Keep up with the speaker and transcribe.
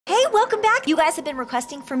welcome back. You guys have been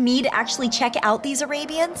requesting for me to actually check out these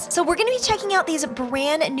Arabians. So we're gonna be checking out these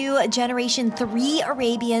brand new Generation 3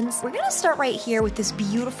 Arabians. We're gonna start right here with this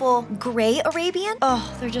beautiful gray Arabian.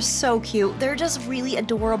 Oh, they're just so cute. They're just really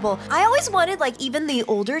adorable. I always wanted like even the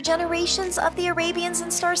older generations of the Arabians in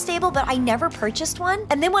Star Stable, but I never purchased one.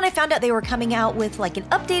 And then when I found out they were coming out with like an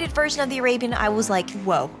updated version of the Arabian, I was like,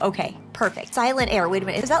 whoa, okay. Perfect. Silent Air. Wait a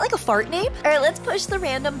minute. Is that like a fart name? All right, let's push the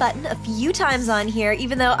random button a few times on here,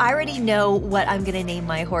 even though I already know what I'm gonna name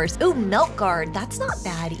my horse. Ooh, Milk Guard. That's not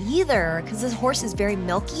bad either, because this horse is very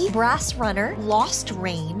milky. Brass Runner, Lost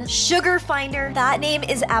Rain, Sugar Finder. That name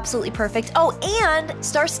is absolutely perfect. Oh, and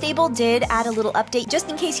Star Stable did add a little update. Just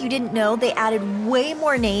in case you didn't know, they added way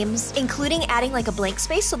more names, including adding like a blank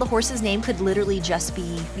space, so the horse's name could literally just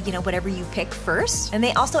be, you know, whatever you pick first. And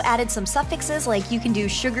they also added some suffixes, like you can do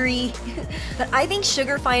sugary. But I think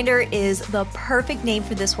Sugar Finder is the perfect name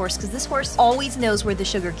for this horse, because this horse always knows where the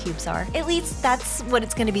sugar cubes are. At least that's what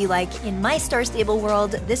it's gonna be like in my Star Stable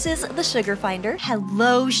world. This is the Sugar Finder.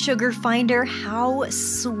 Hello, Sugar Finder. How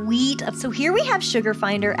sweet. So here we have Sugar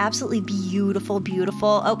Finder. Absolutely beautiful,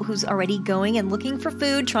 beautiful. Oh, who's already going and looking for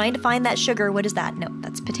food, trying to find that sugar. What is that? No,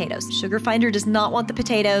 that's potatoes. Sugar Finder does not want the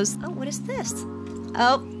potatoes. Oh, what is this?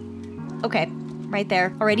 Oh, okay. Right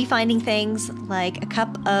there, already finding things like a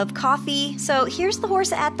cup of coffee. So here's the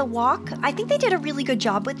horse at the walk. I think they did a really good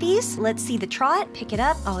job with these. Let's see the trot, pick it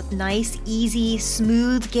up. Oh, nice, easy,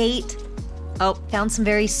 smooth gait. Oh, found some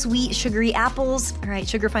very sweet, sugary apples. All right,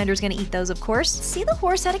 Sugar Finder's gonna eat those, of course. See the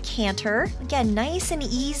horse at a canter. Again, nice and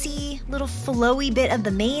easy, little flowy bit of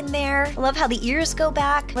the mane there. I love how the ears go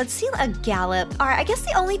back. Let's see a gallop. All right, I guess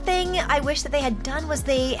the only thing I wish that they had done was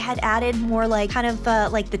they had added more like kind of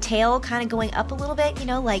like the tail kind of going up a little bit, you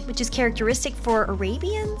know, like, which is characteristic for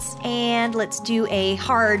Arabians. And let's do a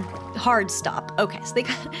hard stop. Okay, so they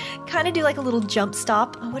kind of do like a little jump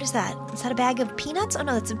stop. Oh, what is that? Is that a bag of peanuts? Oh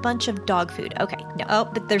no, that's a bunch of dog food. Okay, no. Oh,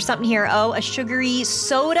 but there's something here. Oh, a sugary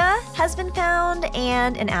soda has been found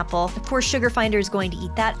and an apple. Of course, Sugar Finder is going to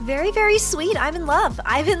eat that. Very, very sweet. I'm in love.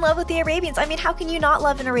 I'm in love with the Arabians. I mean, how can you not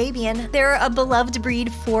love an Arabian? They're a beloved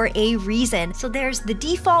breed for a reason. So there's the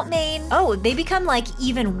default mane. Oh, they become like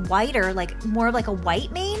even whiter, like more of like a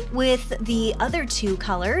white mane with the other two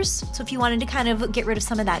colors. So if you wanted to kind of get rid of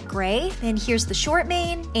some of that gray, then here's the short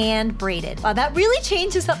mane and braided. Wow, that really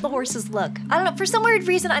changes up the horse's look. I don't know, for some weird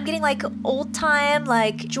reason, I'm getting like old time,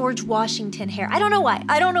 like George Washington hair. I don't know why.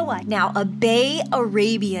 I don't know why. Now, a Bay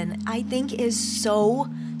Arabian, I think is so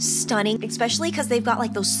stunning, especially because they've got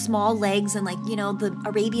like those small legs and like, you know, the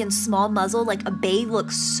Arabian small muzzle. Like a bay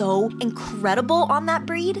looks so incredible on that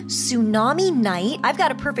breed. Tsunami Knight. I've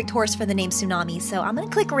got a perfect horse for the name Tsunami, so I'm gonna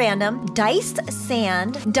click random. Diced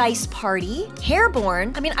Sand, Dice Party,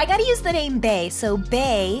 Hairborn. I mean, I gotta use the name Bay, so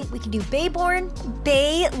Bay, we can do Bayborn,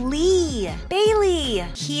 Bailey. Bailey.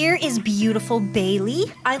 Here is beautiful Bailey.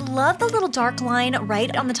 I love the little dark line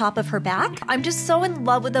right on the top of her back. I'm just so in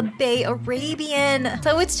love with a Bay Arabian.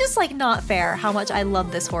 So it's just like not fair how much I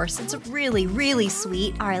love this horse. It's really, really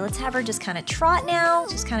sweet. All right, let's have her just kind of trot now.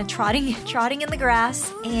 Just kind of trotting in the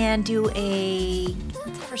grass and do let's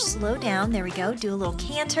have her slow down. There we go. Do a little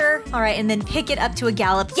canter. All right, and then pick it up to a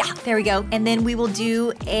gallop. Yeah, there we go. And then we will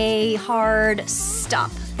do a hard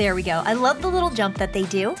stop. There we go. I love the little jump that they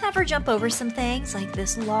do. Let's have her jump over some things like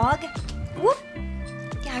this log. Whoop.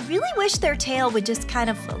 I really wish their tail would just kind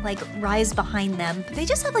of like rise behind them. But they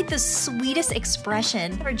just have like the sweetest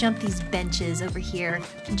expression. Have her jump these benches over here.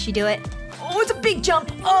 Can she do it? Oh, it's a big jump.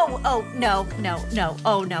 Oh, no.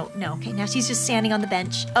 Oh, no. Okay, now she's just standing on the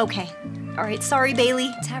bench. Okay. All right, sorry, Bailey.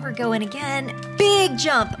 Let's have her go in again. Big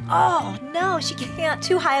jump. Oh, no, she can't.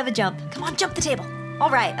 Too high of a jump. Come on, jump the table. All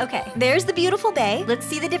right, okay. There's the beautiful Bay. Let's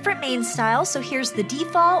see the different mane styles. So here's the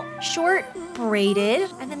default, short, braided,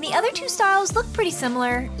 and then the other two styles look pretty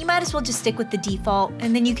similar. You might as well just stick with the default.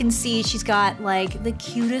 And then you can see she's got like the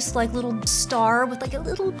cutest like little star with like a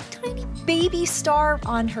little tiny baby star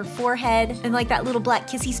on her forehead and like that little black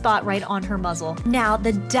kissy spot right on her muzzle. Now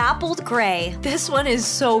the dappled gray. This one is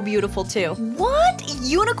so beautiful too. What?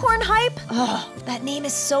 Unicorn Hype? Oh, that name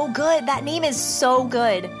is so good. That name is so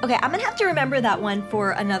good. Okay, I'm gonna have to remember that one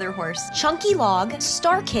for another horse. Chunky Log,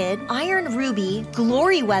 Star Kid, Iron Ruby,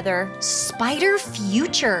 Glory Weather, Spider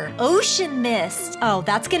Future, Ocean Mist. Oh,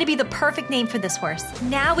 that's gonna be the perfect name for this horse.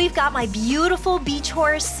 Now we've got my beautiful beach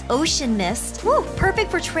horse, Ocean Mist. Woo, perfect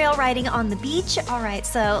for trail riding on the beach. All right,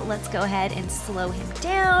 so let's go ahead and slow him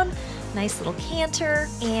down. Nice little canter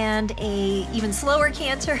and a even slower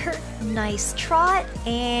canter. Nice trot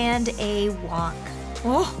and a walk.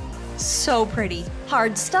 Oh, so pretty.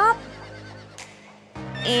 Hard stop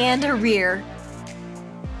and a rear.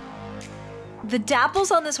 The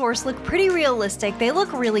dapples on this horse look pretty realistic. They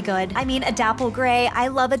look really good. I mean, a dapple gray. I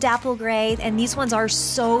love a dapple gray, and these ones are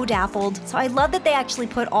so dappled. So I love that they actually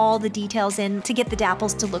put all the details in to get the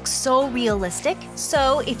dapples to look so realistic.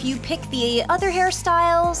 So if you pick the other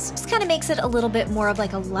hairstyles, this kind of makes it a little bit more of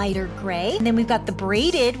like a lighter gray. And then we've got the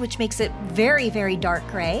braided, which makes it very, very dark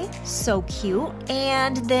gray. So cute.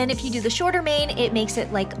 And then if you do the shorter mane, it makes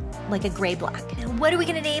it like a gray black. Now, what are we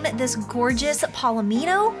gonna name this gorgeous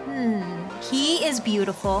Palomino? He is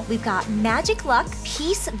beautiful. We've got Magic Luck,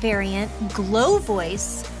 Peace Variant, Glow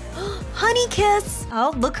Voice, Honey Kiss.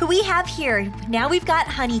 Oh, look who we have here. Now we've got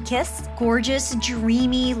Honey Kiss. Gorgeous,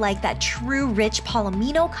 dreamy, like that true rich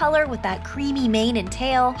Palomino color with that creamy mane and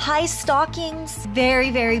tail. High stockings. Very,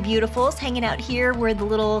 very beautiful. It's hanging out here where the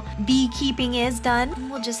little beekeeping is done. And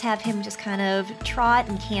we'll just have him just kind of trot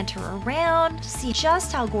and canter around to see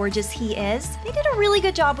just how gorgeous he is. They did a really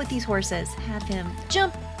good job with these horses. Have him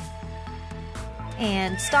jump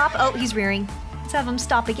and stop. Oh, he's rearing. Let's have him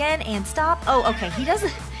stop again and stop. Oh, okay. He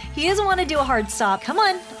doesn't want to do a hard stop. Come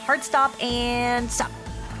on, hard stop and stop.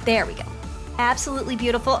 There we go. Absolutely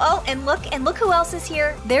beautiful. Oh, and look who else is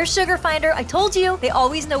here. There's Sugar Finder. I told you, they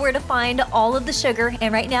always know where to find all of the sugar.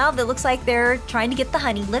 And right now, it looks like they're trying to get the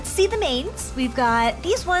honey. Let's see the manes. We've got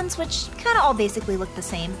these ones, which kind of all basically look the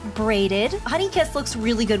same. Braided. Honey Kiss looks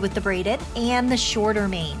really good with the braided. And the shorter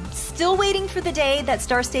mane. Still waiting for the day that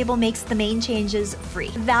Star Stable makes the mane changes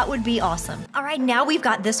free. That would be awesome. All right, now we've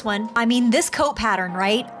got this one. I mean, this coat pattern,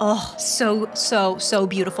 right? Oh, so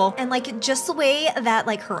beautiful. And like just the way that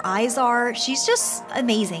like her eyes are, she's just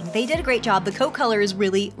amazing. They did a great job. The coat color is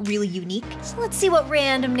really, really unique. So let's see what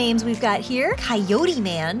random names we've got here. Coyote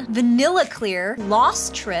Man, Vanilla Clear,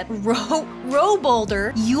 Lost Trip, Row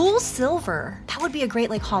Boulder, Yule Silver. That would be a great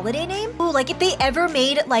like holiday name. Ooh, like if they ever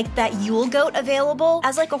made like that Yule goat available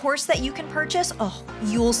as like a horse that you can purchase, oh,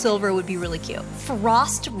 Yule Silver would be really cute.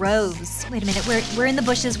 Frost Rose. Wait a minute, we're in the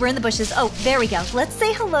bushes, we're in the bushes. Oh, there we go. Let's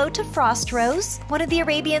say hello to Frost Rose, one of the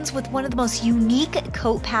Arabians with one of the most unique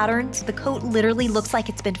coat patterns. The coat literally looks like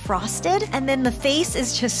it's been frosted, and then the face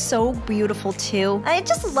is just so beautiful too. I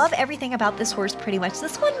just love everything about this horse pretty much.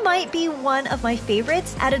 This one might be one of my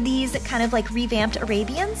favorites out of these kind of like revamped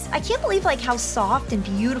Arabians. I can't believe like how soft and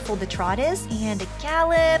beautiful the trot is. And a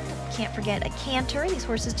gallop, can't forget a canter. These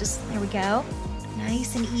horses just, there we go.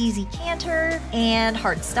 Nice and easy canter and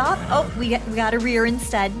hard stop. Oh, we got a rear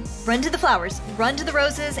instead. Run to the flowers, run to the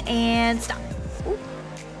roses and stop. Ooh,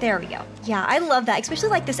 there we go. Yeah, I love that, especially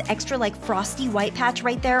like this extra like frosty white patch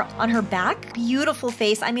right there on her back. Beautiful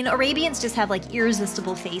face. I mean, Arabians just have like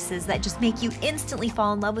irresistible faces that just make you instantly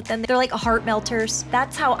fall in love with them. They're like heart melters.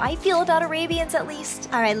 That's how I feel about Arabians at least.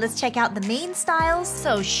 All right, let's check out the mane styles.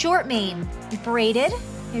 So short mane, braided.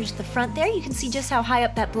 Here's the front there. You can see just how high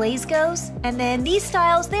up that blaze goes. And then these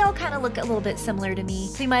styles, they all kind of look a little bit similar to me.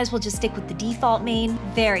 So we might as well just stick with the default mane.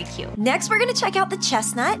 Very cute. Next, we're gonna check out the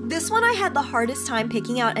chestnut. This one I had the hardest time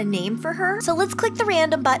picking out a name for her. So let's click the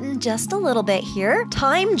random button just a little bit here.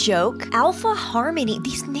 Time Joke, Alpha Harmony.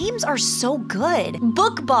 These names are so good.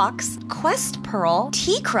 Book Box, Quest Pearl,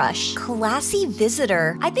 Tea Crush, Classy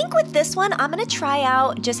Visitor. I think with this one, I'm gonna try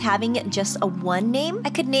out just having just a one name. I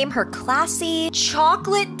could name her Classy,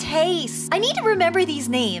 Chocolate Taste. I need to remember these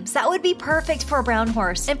names. That would be perfect for a brown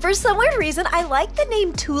horse. And for some weird reason, I like the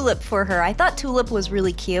name Tulip for her. I thought Tulip was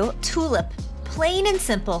really cute. Tulip. Plain and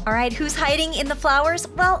simple. All right, who's hiding in the flowers?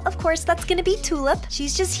 Well, of course, that's gonna be Tulip.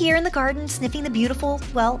 She's just here in the garden sniffing the beautiful,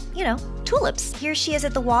 well, you know, tulips. Here she is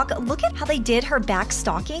at the walk. Look at how they did her back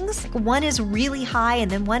stockings. Like one is really high and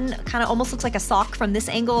then one kind of almost looks like a sock from this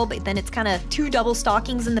angle, but then it's kind of two double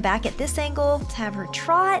stockings in the back at this angle. Let's have her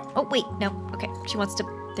trot. Oh, wait, no. Okay, she wants to,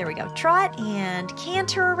 there we go. Trot and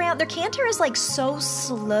canter around. Their canter is like so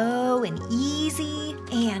slow and easy.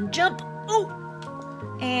 And jump. Oh!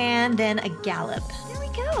 And then a gallop. There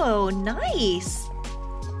we go. Nice.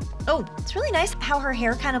 Oh, it's really nice how her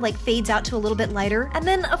hair kind of like fades out to a little bit lighter. And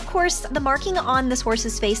then, of course, the marking on this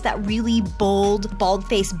horse's face, that really bold, bald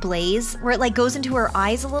face blaze, where it like goes into her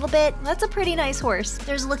eyes a little bit. That's a pretty nice horse.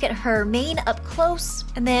 There's a look at her mane up close.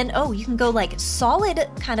 And then, oh, you can go like solid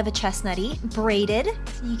kind of a chestnutty, braided.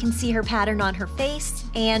 So you can see her pattern on her face,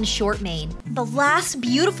 and short mane. The last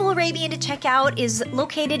beautiful Arabian to check out is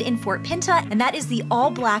located in Fort Pinta, and that is the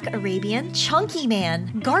all-black Arabian, Chunky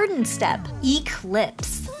Man, Garden Step,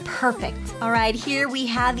 Eclipse. Perfect. All right, here we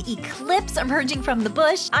have Eclipse emerging from the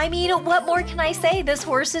bush. I mean, what more can I say? This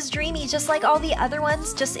horse is dreamy, just like all the other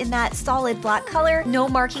ones, just in that solid black color. No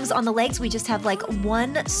markings on the legs. We just have like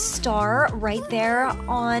one star right there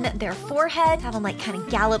on their forehead. Have them like kind of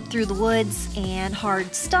gallop through the woods and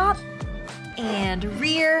hard stop and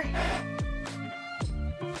rear.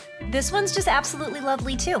 This one's just absolutely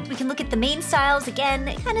lovely too. We can look at the mane styles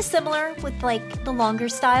again, kind of similar with like the longer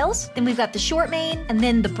styles. Then we've got the short mane, and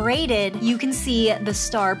then the braided. You can see the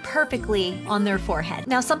star perfectly on their forehead.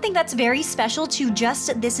 Now, something that's very special to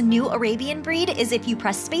just this new Arabian breed is if you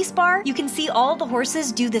press spacebar, you can see all the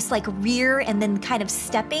horses do this like rear and then kind of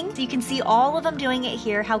stepping. So you can see all of them doing it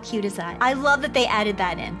here. How cute is that? I love that they added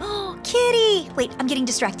that in. Oh, kitty! Wait, I'm getting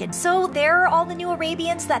distracted. So there are all the new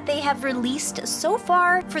Arabians that they have released so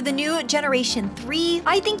far for the new Generation 3.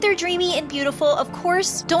 I think they're dreamy and beautiful. Of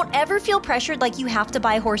course, don't ever feel pressured like you have to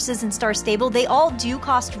buy horses in Star Stable. They all do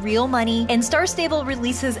cost real money, and Star Stable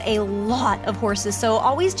releases a lot of horses, so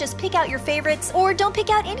always just pick out your favorites, or don't pick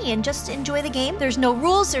out any and just enjoy the game. There's no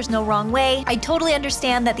rules, there's no wrong way. I totally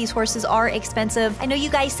understand that these horses are expensive. I know you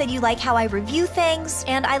guys said you like how I review things,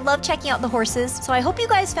 and I love checking out the horses, so I hope you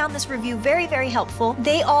guys found this review very, very helpful.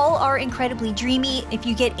 They all are incredibly dreamy. If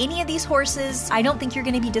you get any of these horses, I don't think you're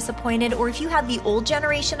going to be disappointed, or if you have the old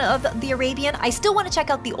generation of the Arabian, I still want to check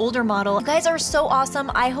out the older model. You guys are so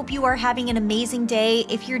awesome. I hope you are having an amazing day.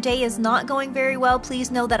 If your day is not going very well,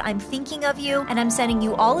 please know that I'm thinking of you, and I'm sending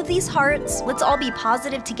you all of these hearts. Let's all be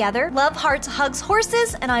positive together. Love, hearts, hugs,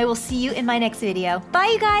 horses, and I will see you in my next video.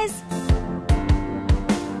 Bye, you guys!